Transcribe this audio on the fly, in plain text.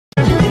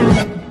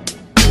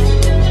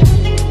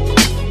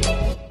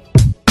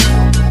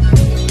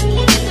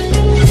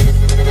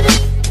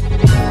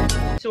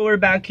we're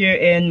back here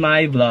in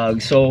my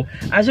vlog. So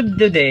as of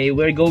today,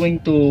 we're going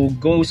to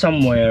go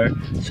somewhere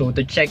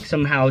to check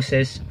some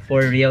houses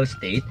for real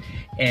estate,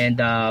 and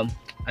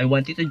I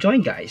wanted to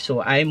join, guys.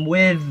 So I'm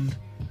with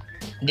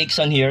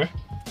Dixon here.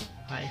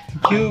 Hi.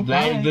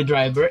 The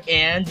driver,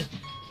 and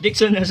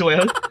Dixon as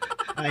well.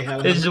 Hi,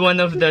 hello. This is one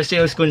of the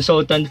sales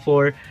consultant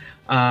for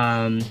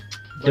the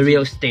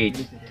real estate.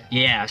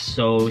 Yeah,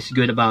 so it's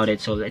good about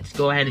it. So let's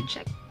go ahead and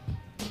check.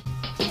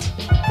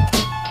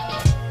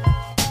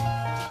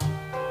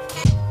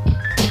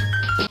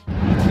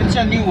 It's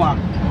a new one.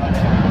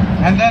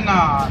 And then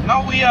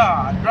now we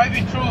are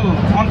driving through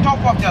on top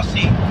of the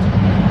sea.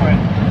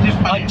 This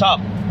On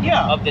top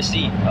yeah. of the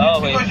sea.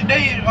 Oh, wait. Because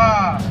they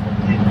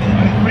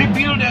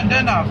rebuild and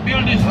then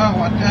build this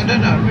and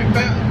then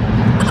repair.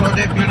 So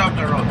they build up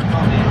the road.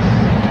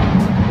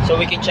 So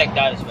we can check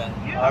that as well.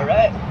 Yeah. All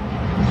right.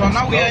 So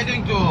now we are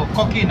heading to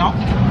Koki now.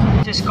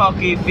 This is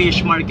Koki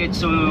Fish Market,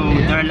 so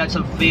there are lots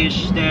of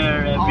fish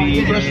there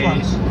every day. Fresh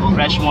ones.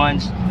 Fresh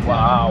ones.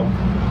 Wow.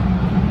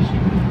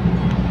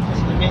 That's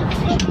the main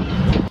fish.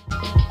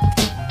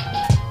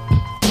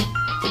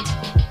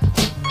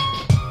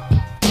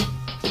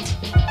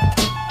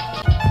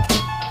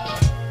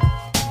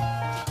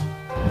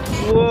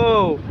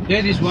 Whoa.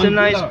 That is one. It's a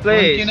nice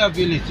place. One Kila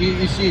village.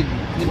 You see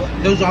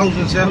those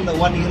houses there. The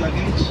one Kila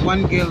village.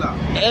 One Kila.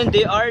 And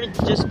they are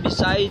just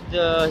beside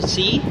the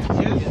sea.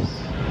 Yes.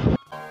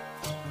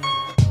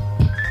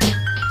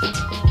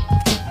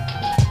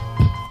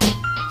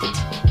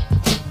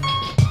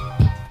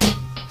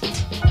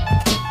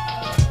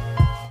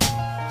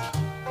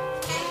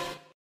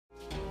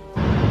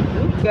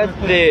 Look at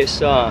this.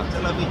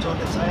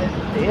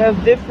 They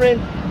have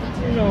different,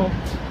 you know.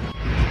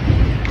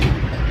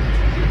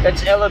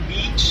 That's Ella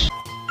Beach.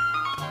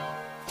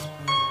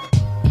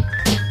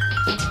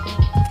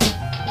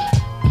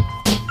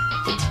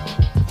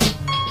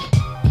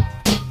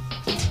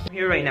 I'm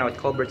here right now at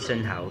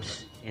Culbertson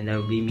House, and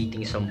I'll be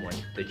meeting someone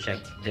to check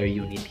their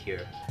unit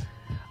here.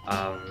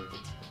 I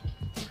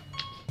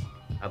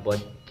bought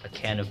a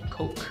can of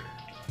Coke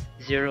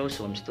Zero,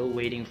 so I'm still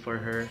waiting for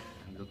her.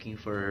 I'm looking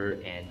for her,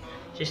 and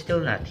she's still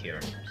not here,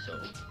 so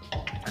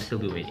I'll still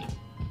be waiting.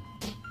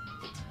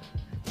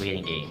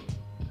 Waiting game.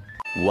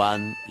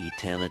 One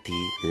eternity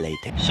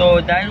later.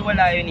 So dahil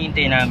wala yung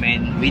hintay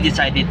namin, we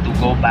decided to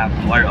go back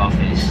to our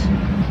office.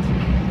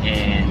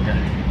 And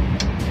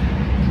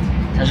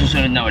sa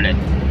susunod na ulit.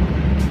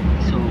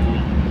 So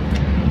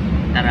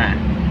tara,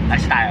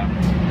 alis tayo.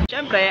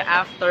 Siyempre,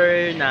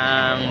 after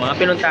ng mga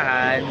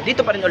pinuntahan,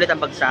 dito pa rin ulit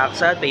ang bagsak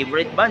sa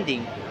favorite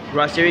bonding.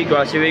 Grocery,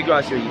 grocery,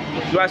 grocery.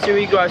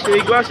 Grocery, grocery,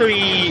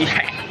 grocery.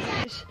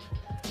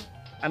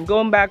 I'm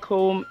going back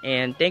home,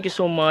 and thank you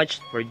so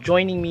much for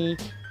joining me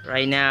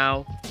right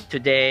now,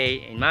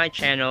 today, in my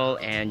channel.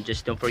 And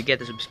just don't forget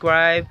to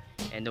subscribe,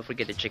 and don't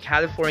forget to check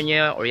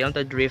California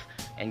Oriental Drift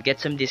and get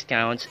some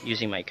discounts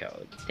using my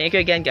code. Thank you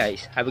again,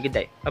 guys. Have a good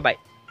day. Bye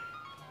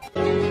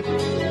bye.